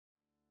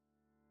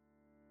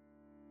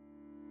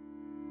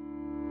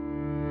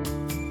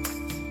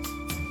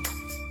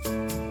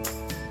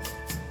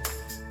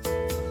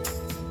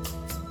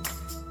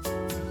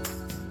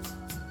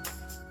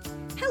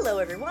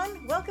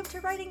everyone. Welcome to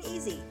Writing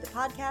Easy, the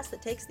podcast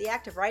that takes the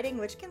act of writing,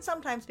 which can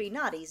sometimes be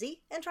not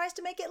easy, and tries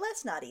to make it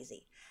less not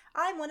easy.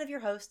 I'm one of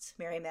your hosts,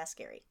 Mary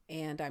Mascari.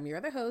 And I'm your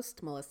other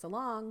host, Melissa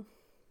Long.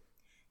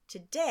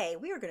 Today,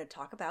 we are going to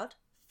talk about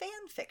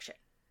fan fiction.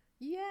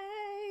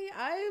 Yay!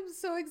 I'm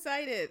so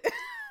excited.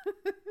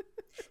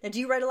 Now, do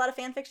you write a lot of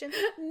fan fiction?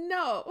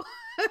 No.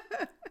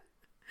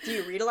 Do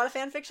you read a lot of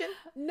fan fiction?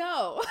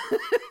 No.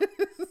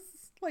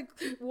 Like,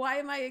 why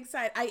am I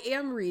excited? I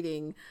am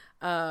reading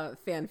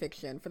fan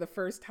fiction for the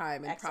first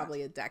time in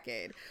probably a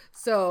decade.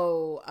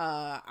 So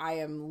I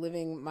am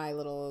living my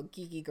little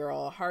geeky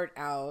girl heart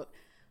out,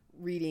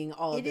 reading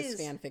all of this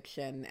fan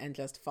fiction and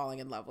just falling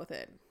in love with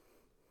it.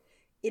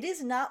 It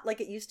is not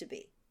like it used to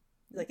be.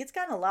 Like, it's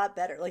gotten a lot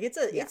better. Like,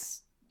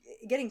 it's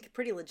getting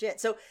pretty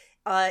legit. So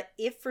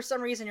if for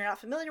some reason you're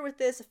not familiar with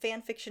this,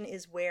 fan fiction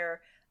is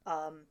where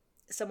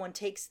someone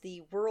takes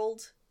the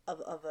world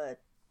of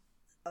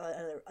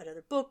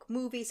another book,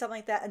 movie, something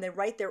like that, and they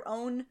write their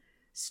own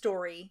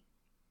story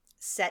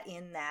set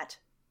in that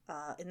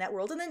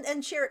world,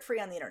 and share it free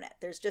on the internet.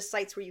 There's just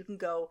sites where you can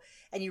go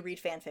and you read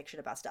fan fiction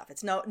about stuff.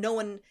 It's no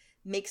one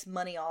makes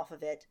money off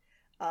of it.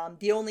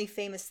 The only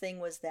famous thing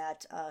was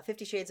that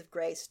 50 Shades of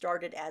Grey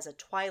started as a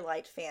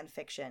Twilight fan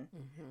fiction,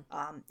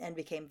 and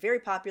became very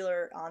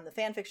popular on the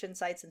fan fiction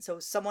sites, and so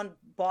someone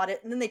bought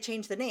it, and then they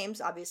changed the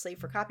names, obviously,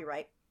 for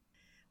copyright.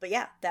 But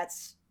yeah,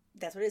 that's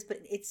what it is. But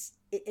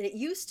it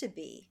used to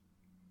be,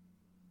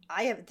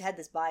 I have had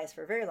this bias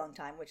for a very long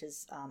time, which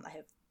is I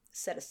have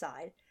set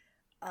aside,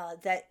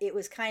 that it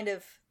was kind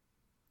of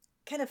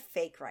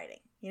fake writing.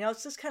 You know,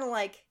 it's just kind of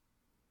like,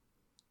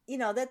 you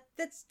know,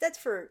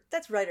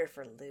 that's writer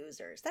for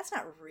losers. That's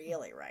not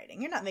really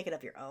writing. You're not making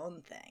up your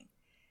own thing.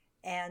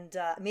 And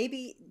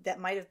maybe that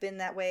might have been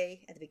that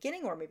way at the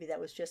beginning, or maybe that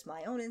was just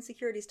my own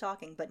insecurities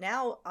talking. But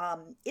now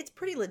it's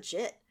pretty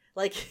legit.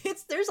 Like,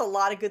 there's a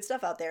lot of good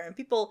stuff out there, and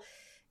people,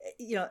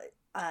 you know,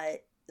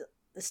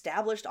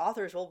 established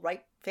authors will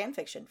write fan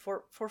fiction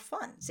for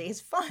fun. See, it's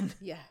fun.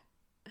 Yeah.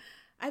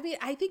 I mean,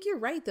 I think you're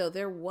right, though.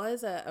 There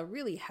was a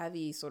really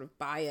heavy sort of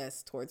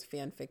bias towards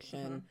fan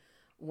fiction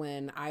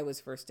when I was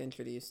first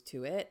introduced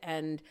to it.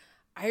 And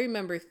I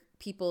remember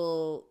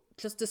people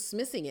just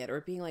dismissing it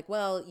or being like,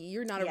 well,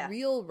 you're not a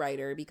real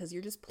writer because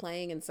you're just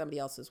playing in somebody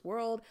else's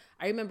world.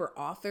 I remember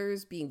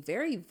authors being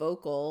very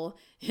vocal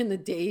in the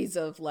days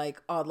of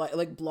like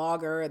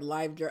Blogger and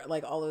Live,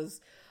 like all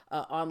those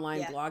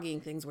online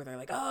blogging things where they're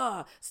like,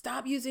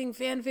 stop using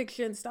fan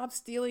fiction, stop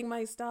stealing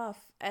my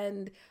stuff.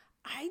 And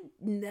I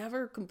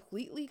never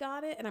completely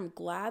got it. And I'm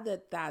glad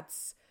that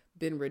that's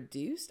been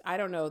reduced. I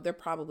don't know. There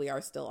probably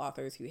are still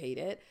authors who hate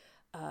it.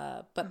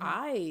 But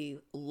I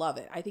love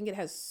it. I think it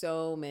has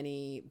so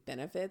many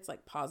benefits,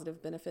 like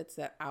positive benefits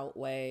that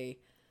outweigh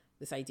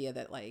this idea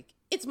that like,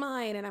 it's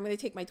mine and I'm going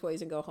to take my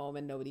toys and go home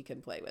and nobody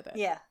can play with it.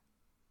 Yeah.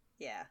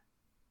 Yeah.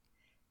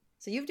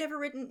 So you've never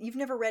written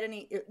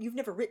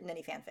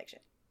any fan fiction?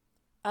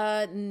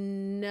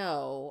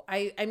 No.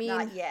 I mean,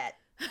 not yet.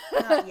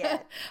 Not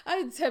yet.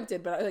 I'm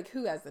tempted, but like,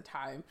 who has the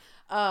time?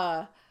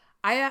 I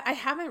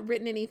haven't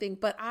written anything,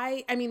 but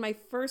I mean, my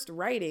first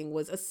writing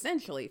was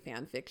essentially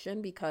fan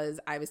fiction because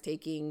I was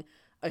taking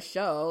a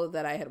show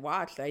that I had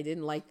watched that I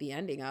didn't like the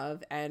ending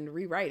of and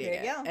rewriting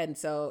it. Go. And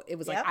so it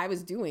was like, I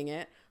was doing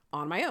it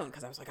on my own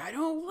because I was like, I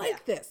don't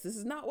like this. This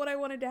is not what I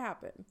wanted to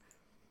happen.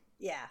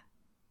 Yeah.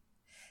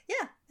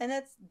 Yeah.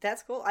 And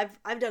that's cool.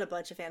 I've done a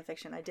bunch of fan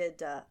fiction. I did,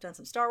 done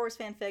some Star Wars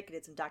fanfic. I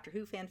did some Doctor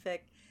Who fanfic.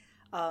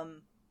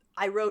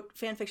 I wrote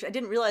fan fiction. I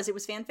didn't realize it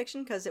was fan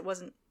fiction because that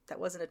wasn't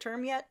a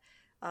term yet.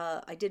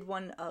 I did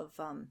one of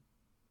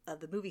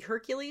the movie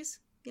Hercules,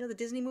 you know, the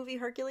Disney movie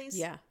Hercules.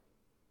 Yeah.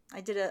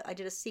 I did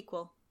a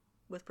sequel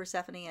with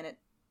Persephone in it,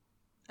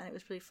 and it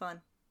was pretty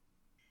fun.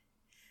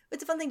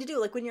 It's a fun thing to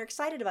do, like when you're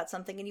excited about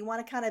something and you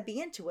want to kind of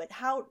be into it.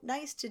 How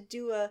nice to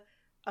do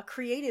a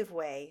creative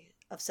way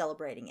of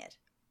celebrating it.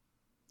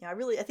 Yeah,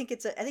 I think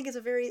it's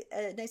a very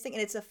nice thing,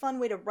 and it's a fun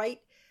way to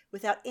write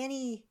without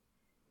any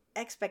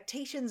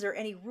expectations or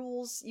any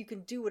rules. You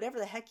can do whatever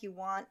the heck you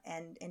want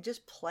and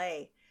just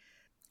play.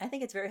 I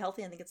think it's very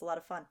healthy. I think it's a lot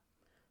of fun.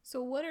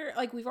 So what are,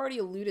 like, we've already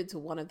alluded to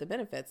one of the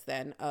benefits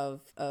then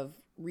of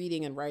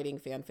reading and writing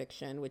fan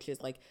fiction, which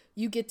is like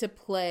you get to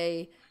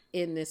play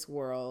in this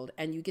world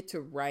and you get to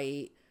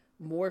write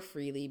more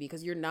freely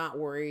because you're not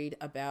worried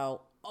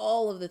about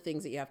all of the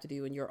things that you have to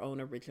do in your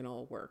own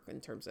original work in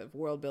terms of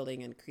world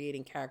building and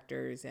creating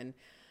characters and,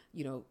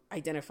 you know,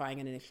 identifying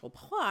an initial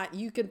plot.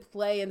 You can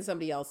play in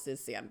somebody else's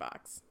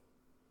sandbox.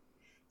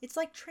 It's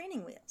like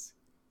training wheels.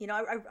 You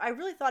know, I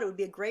really thought it would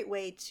be a great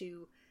way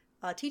to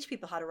teach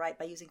people how to write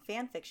by using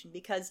fan fiction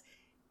because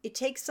it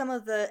takes some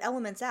of the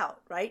elements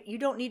out, right? You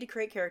don't need to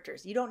create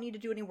characters. You don't need to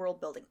do any world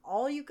building.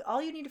 All you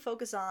need to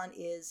focus on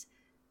is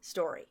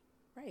story.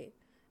 Right.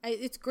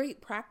 It's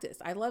great practice.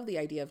 I love the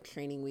idea of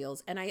training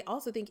wheels. And I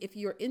also think if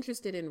you're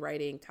interested in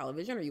writing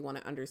television or you want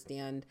to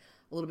understand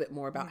a little bit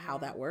more about how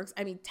that works,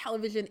 I mean,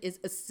 television is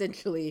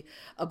essentially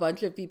a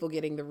bunch of people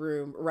getting the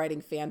room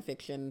writing fan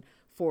fiction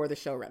for the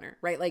showrunner,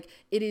 right? Like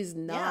it is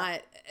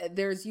not,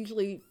 there's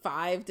usually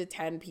 5 to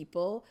 10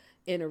 people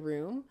in a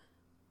room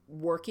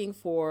working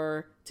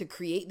to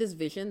create this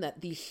vision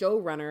that the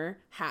showrunner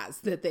has,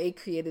 that they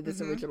created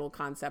this original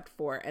concept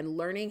for, and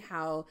learning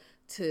how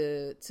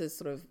to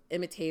sort of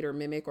imitate or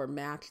mimic or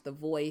match the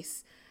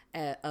voice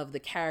of the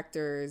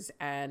characters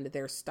and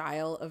their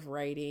style of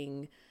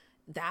writing.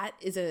 That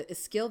is a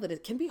skill that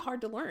it can be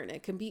hard to learn.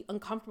 It can be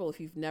uncomfortable if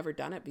you've never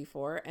done it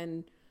before.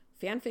 And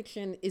fan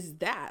fiction is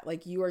that.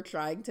 Like, you are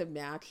trying to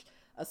match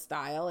a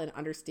style and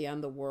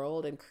understand the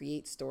world and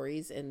create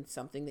stories in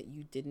something that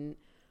you didn't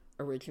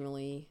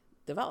originally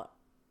develop.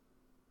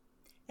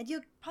 And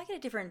you probably get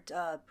a different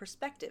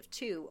perspective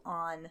too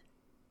on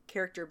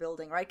character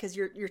building, right? Because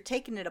you're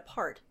taking it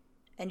apart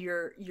and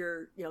you're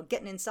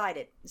getting inside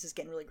it. This is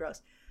getting really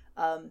gross.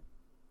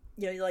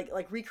 You're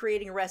like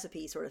recreating a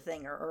recipe sort of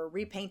thing, or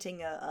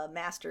repainting a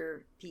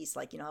masterpiece,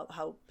 like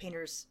how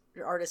painters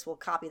or artists will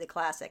copy the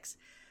classics.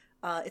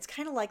 It's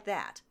kind of like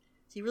that.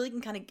 So you really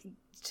can kind of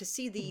to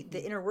see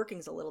the inner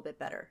workings a little bit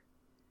better.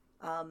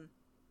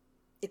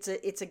 It's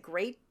a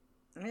great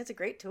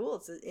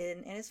tool.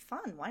 And it's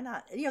fun. Why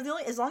not?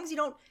 As long as you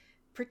don't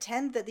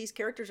pretend that these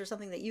characters are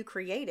something that you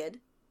created,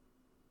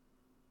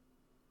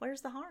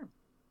 where's the harm?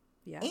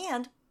 Yeah.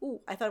 And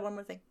I thought of one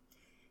more thing.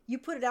 You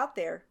put it out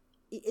there.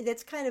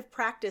 That's kind of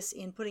practice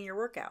in putting your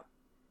work out,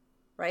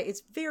 right?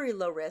 It's very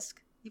low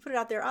risk. You put it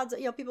out there. Odds,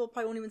 people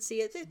probably won't even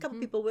see it. A couple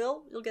people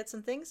will. You'll get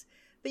some things,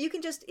 but you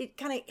can it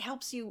kind of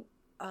helps you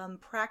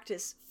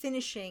practice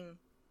finishing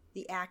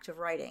the act of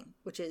writing,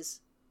 which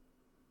is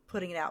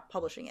putting it out,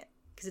 publishing it,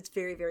 because it's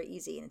very, very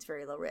easy and it's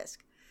very low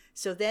risk.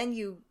 So then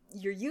you're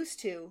used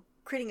to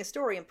creating a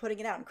story and putting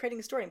it out, and creating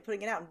a story and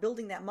putting it out, and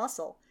building that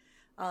muscle,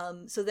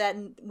 so that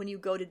when you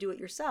go to do it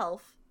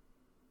yourself,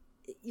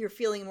 you're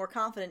feeling more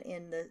confident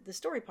in the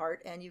story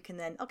part, and you can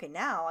then, okay,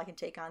 now I can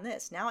take on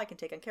this. Now I can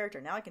take on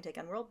character. Now I can take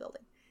on world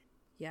building.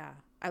 Yeah.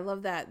 I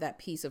love that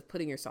piece of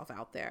putting yourself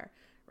out there,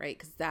 right?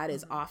 Because that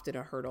is often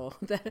a hurdle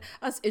that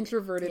us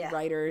introverted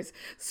writers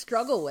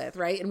struggle with,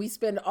 right? And we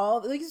spend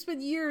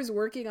years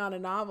working on a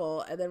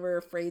novel, and then we're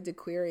afraid to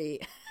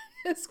query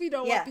because we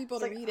don't want people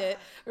to read it.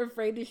 We're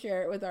afraid to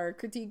share it with our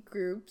critique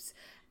groups.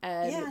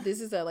 And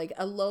this is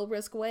a low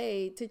risk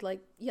way to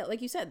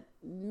like you said,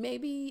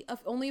 maybe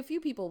only a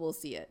few people will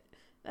see it.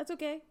 That's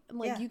okay.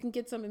 And you can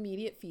get some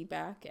immediate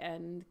feedback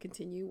and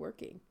continue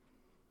working.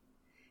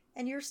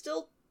 And you're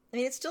still,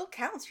 it still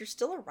counts. You're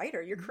still a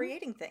writer. You're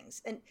creating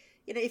things. And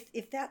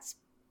if that's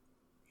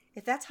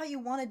how you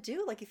want to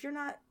do, if you're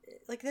not,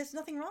 there's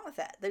nothing wrong with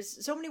that.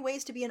 There's so many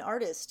ways to be an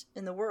artist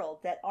in the world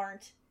that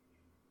aren't,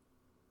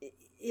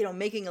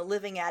 making a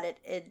living at it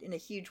in a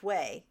huge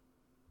way.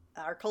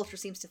 Our culture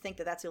seems to think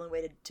that that's the only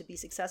way to be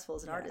successful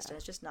as an artist, and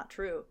it's just not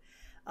true.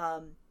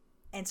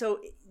 And so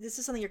this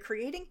is something you're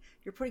creating,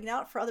 you're putting it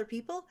out for other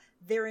people,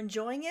 they're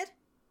enjoying it.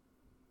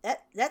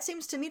 That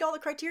seems to meet all the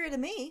criteria to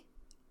me.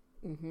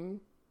 Mm-hmm.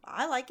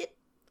 I like it.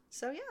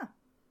 So yeah.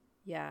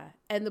 Yeah.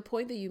 And the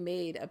point that you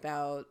made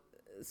about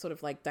sort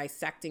of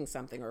dissecting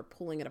something or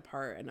pulling it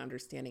apart and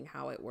understanding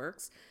how it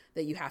works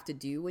that you have to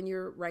do when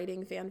you're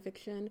writing fan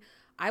fiction,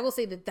 I will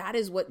say that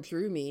is what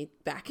drew me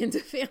back into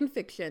fan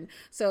fiction.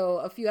 So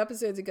a few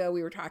episodes ago,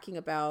 we were talking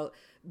about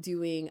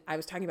doing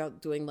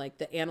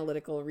the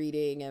analytical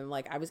reading, and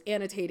I was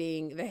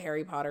annotating the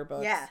Harry Potter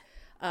books.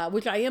 Yeah.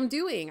 Which I am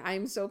doing.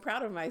 I'm so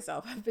proud of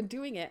myself. I've been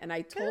doing it. And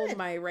I told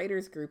my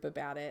writers group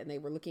about it, and they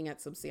were looking at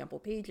some sample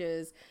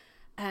pages.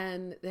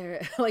 And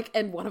they're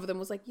and one of them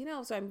was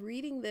so I'm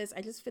reading this.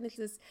 I just finished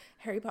this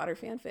Harry Potter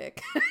fanfic.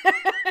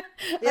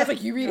 I was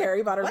like, you read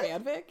Harry Potter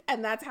fanfic?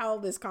 And that's how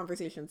this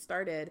conversation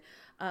started.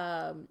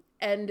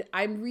 And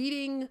I'm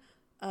reading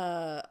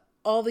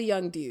All the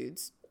Young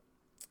Dudes,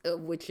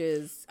 which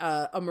is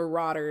a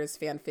Marauders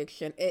fan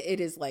fiction. It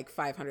is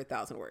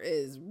 500,000 words. It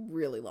is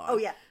really long. Oh,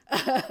 yeah.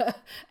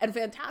 And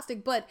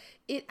fantastic. But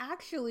it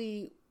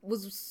actually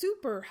was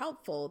super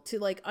helpful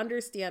to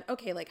understand,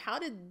 okay, how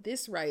did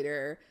this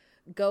writer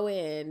go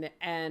in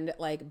and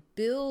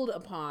build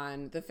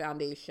upon the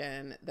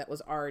foundation that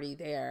was already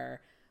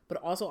there, but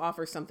also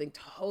offer something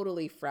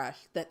totally fresh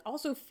that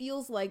also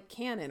feels like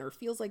canon or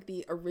feels like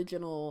the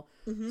original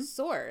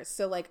source.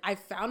 So I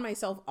found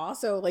myself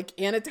also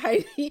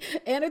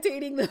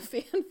annotating the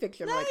fan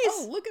fiction. Nice.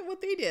 Oh, look at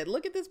what they did.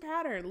 Look at this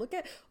pattern.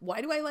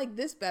 Why do I like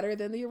this better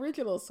than the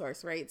original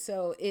source, right?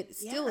 So it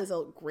still is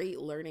a great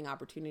learning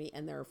opportunity,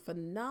 and there are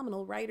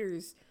phenomenal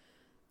writers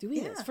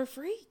doing this for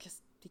free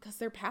just because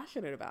they're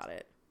passionate about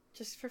it.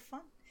 Just for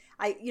fun.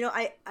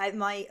 I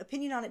my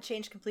opinion on it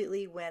changed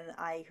completely when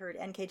I heard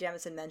N.K.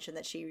 Jemisin mention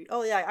that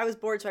I was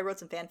bored, so I wrote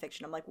some fan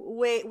fiction. I'm like,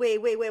 wait,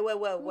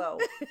 whoa.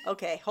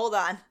 Okay, hold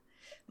on.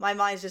 My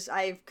mind's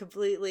I've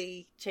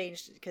completely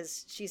changed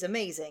because she's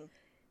amazing.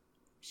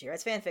 She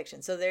writes fan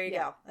fiction. So there you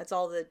go. That's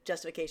all the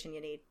justification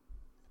you need.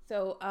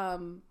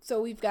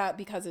 So, we've got,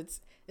 because it's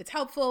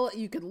helpful,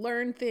 you can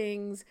learn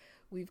things.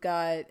 We've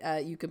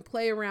got, you can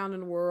play around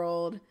in the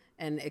world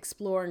and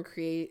explore and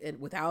create it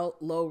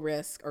without low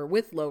risk or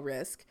with low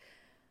risk.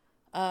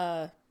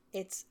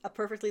 It's a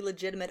perfectly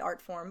legitimate art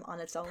form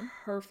on its own.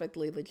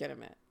 Perfectly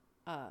legitimate.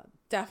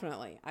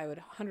 Definitely. I would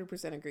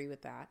 100% agree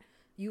with that.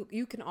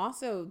 you can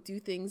also do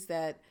things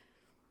that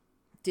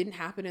didn't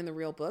happen in the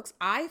real books.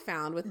 I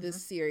found with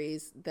this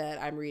series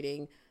that I'm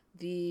reading,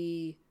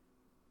 the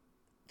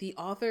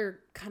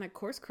author kind of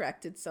course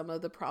corrected some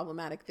of the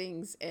problematic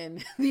things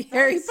in the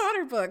Harry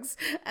Potter books.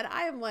 And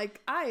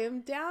I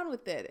am down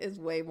with it. It's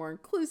way more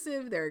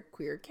inclusive. There are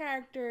queer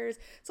characters.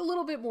 It's a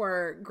little bit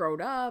more grown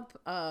up.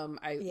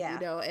 You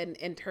know, and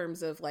in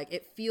terms of like,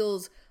 it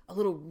feels a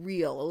little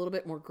real, a little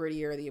bit more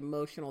grittier. The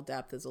emotional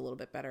depth is a little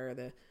bit better.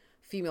 The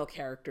female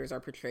characters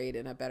are portrayed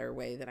in a better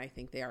way than I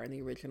think they are in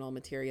the original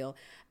material.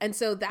 And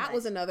so that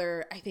was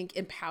another, I think,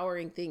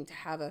 empowering thing to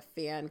have a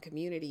fan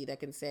community that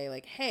can say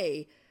like,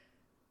 hey,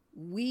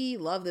 we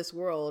love this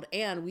world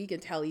and we can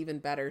tell even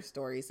better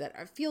stories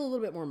that feel a little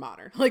bit more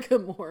modern, like a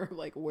more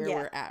like where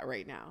we're at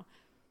right now.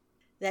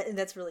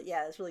 That's really,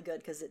 that's really good,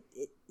 because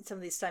it some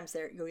of these times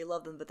we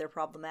love them, but they're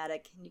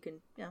problematic, and you can,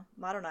 you know,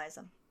 modernize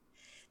them.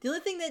 The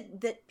only thing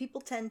that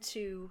people tend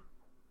to,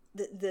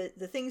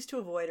 the things to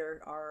avoid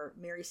are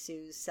Mary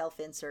Sue's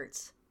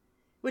self-inserts,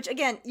 which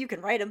again, you can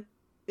write them,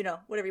 you know,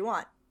 whatever you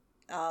want.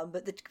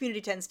 But the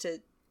community tends to,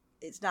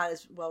 it's not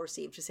as well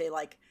received to say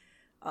like,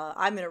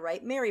 I'm going to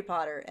write Mary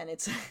Potter, and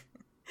it's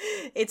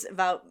it's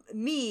about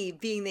me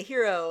being the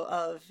hero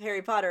of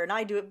Harry Potter, and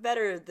I do it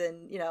better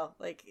than, you know,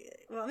 like,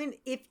 well, I mean,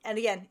 if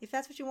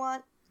that's what you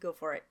want, go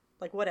for it,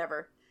 like,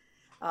 whatever.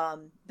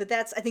 But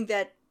I think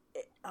that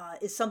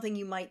is something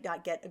you might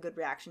not get a good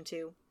reaction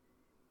to.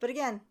 But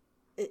again,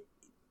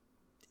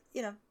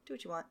 you know, do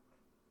what you want.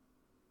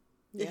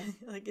 Yeah.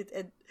 Like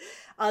the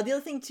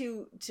other thing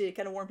to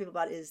kind of warn people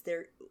about is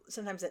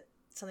sometimes that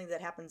something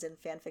that happens in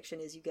fan fiction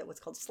is you get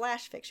what's called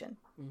slash fiction,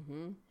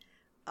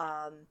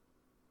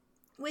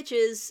 which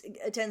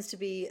tends to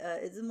be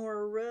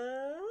more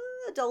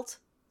adult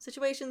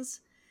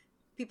situations.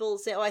 People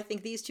say, "Oh, I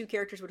think these two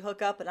characters would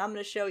hook up, and I'm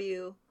going to show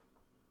you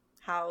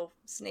how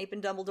Snape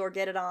and Dumbledore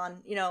get it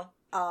on." You know,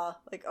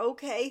 like,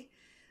 okay.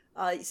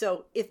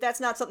 So if that's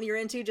not something you're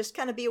into, just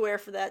kind of be aware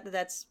for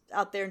that's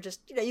out there, and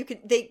just, you know,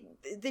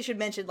 they should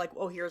mention like,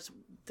 oh, here's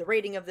the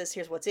rating of this,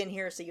 here's what's in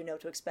here, so you know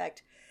what to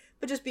expect.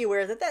 But just be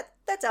aware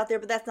that's out there,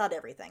 but that's not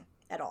everything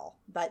at all,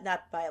 but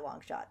not by a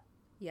long shot.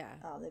 Yeah.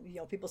 You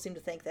know, people seem to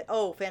think that,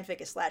 oh,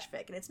 fanfic is slash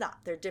fic, and it's not.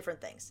 They're different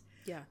things.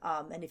 Yeah.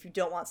 And if you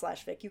don't want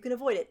slash fic, you can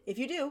avoid it. If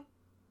you do,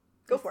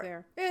 go for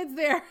it. It's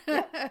there.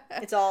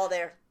 It's all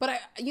there.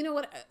 But you know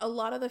what? A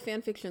lot of the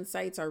fan fiction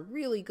sites are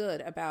really good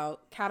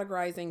about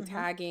categorizing,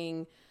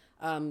 tagging,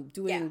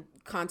 doing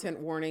content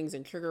warnings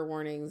and trigger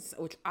warnings,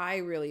 which I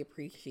really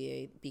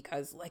appreciate,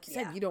 because like you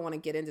said, you don't want to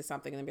get into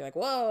something and then be like,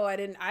 whoa, I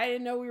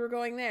didn't know we were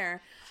going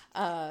there.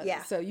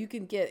 So you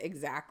can get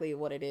exactly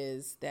what it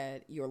is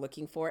that you're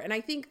looking for. And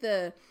I think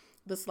the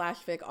slash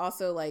fic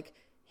also like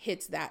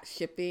hits that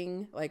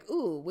shipping, like,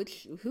 ooh,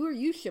 who are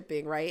you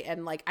shipping, right?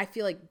 And like, I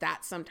feel like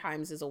that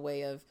sometimes is a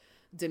way of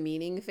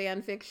demeaning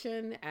fan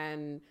fiction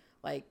and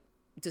like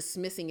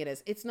dismissing it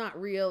as it's not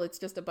real. It's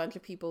just a bunch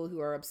of people who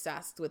are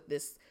obsessed with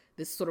this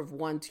sort of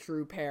one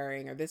true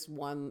pairing or this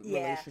one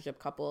relationship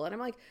couple. And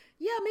I'm like,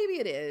 yeah, maybe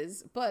it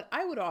is. But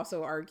I would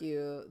also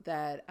argue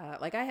that,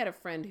 like, I had a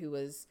friend who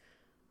was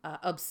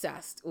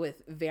obsessed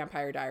with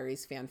Vampire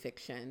Diaries fan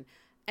fiction,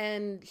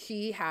 and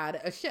she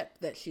had a ship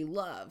that she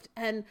loved.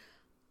 And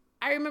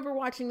I remember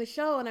watching the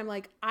show and I'm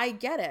like, I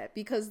get it,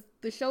 because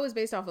the show is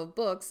based off of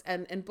books,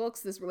 and in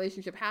books, this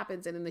relationship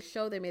happens. And in the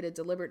show, they made a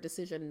deliberate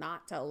decision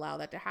not to allow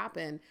that to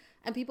happen.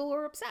 And people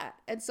were upset.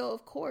 And so,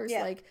 of course,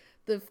 like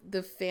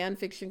the fan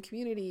fiction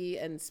community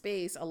and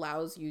space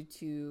allows you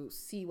to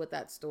see what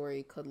that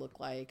story could look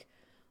like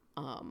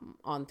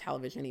on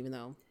television, even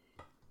though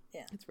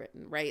it's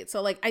written, right?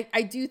 So like,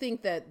 I do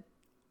think that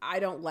I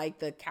don't like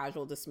the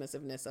casual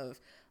dismissiveness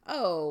of,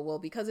 oh, well,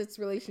 because it's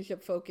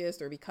relationship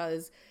focused or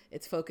because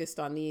it's focused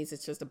on these,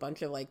 it's just a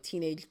bunch of like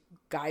teenage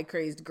guy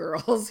crazed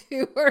girls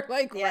who are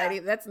like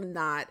writing. That's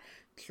not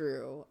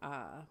true.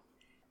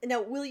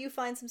 Now, will you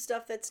find some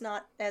stuff that's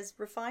not as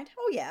refined?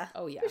 Oh yeah.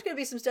 There's going to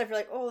be some stuff you're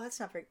like, oh, that's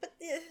not very, but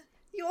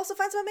you also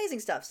find some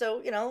amazing stuff.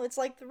 So, you know, it's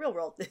like the real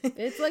world.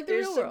 It's like the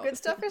real world. There's some good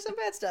stuff, there's some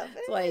bad stuff.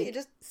 It's like you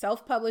just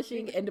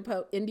self-publishing,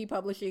 indie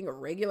publishing, or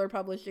regular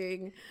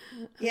publishing.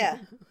 Yeah.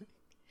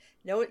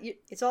 No,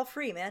 it's all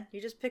free, man.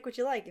 You just pick what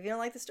you like. If you don't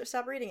like this,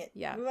 stop reading it.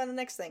 Yeah. Move on to the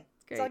next thing.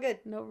 Great. It's all good.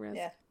 No risk.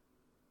 Yeah.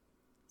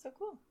 So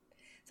cool.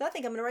 So I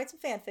think I'm going to write some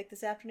fanfic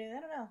this afternoon. I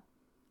don't know.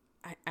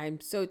 I'm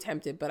so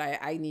tempted, but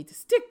I need to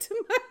stick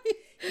to my...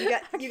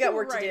 You got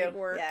work to do.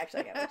 Yeah,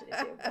 actually, I got work to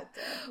do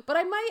too. But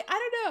I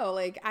don't know.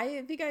 Like,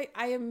 I think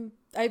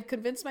I've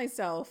convinced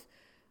myself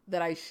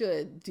that I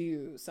should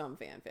do some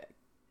fanfic.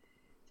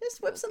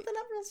 Just whip something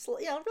up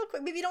real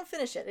quick. Maybe you don't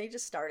finish it and you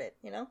just start it,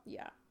 you know?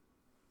 Yeah.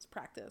 It's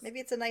practice.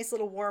 Maybe it's a nice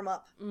little warm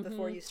up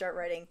before you start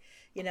writing,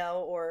 you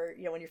know, or,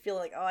 you know, when you're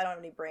feeling like, oh, I don't have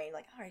any brain,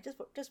 like, all right,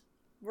 just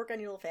work on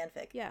your little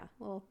fanfic. Yeah.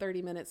 A little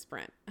 30-minute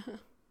sprint.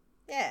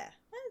 Yeah.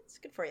 It's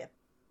good for you.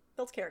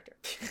 Builds character.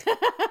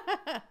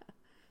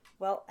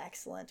 Well,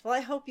 excellent. Well,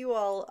 I hope you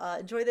all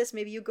enjoy this.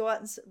 Maybe you go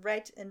out and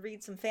write and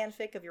read some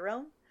fanfic of your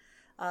own.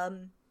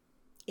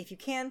 If you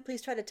can,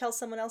 please try to tell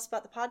someone else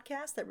about the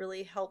podcast. That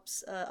really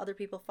helps other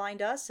people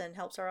find us and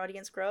helps our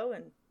audience grow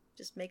and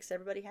just makes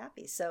everybody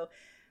happy. So,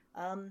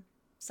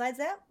 besides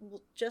that,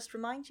 we'll just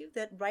remind you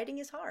that writing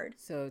is hard.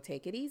 So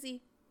take it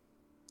easy.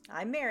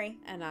 I'm Mary.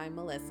 And I'm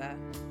Melissa.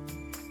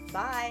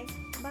 Bye.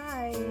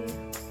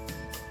 Bye.